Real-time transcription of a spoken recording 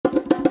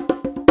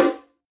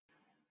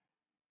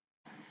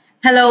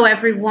Hello,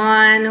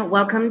 everyone.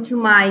 Welcome to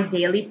my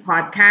daily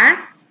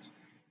podcast.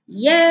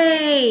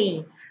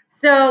 Yay!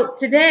 So,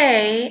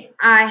 today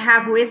I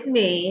have with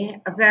me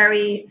a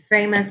very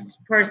famous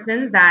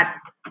person that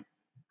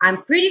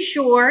I'm pretty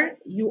sure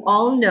you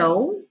all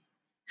know.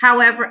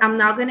 However, I'm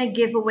not going to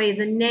give away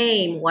the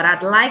name. What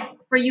I'd like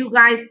for you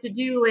guys to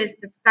do is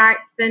to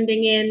start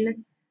sending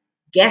in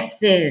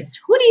guesses.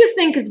 Who do you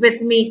think is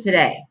with me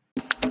today?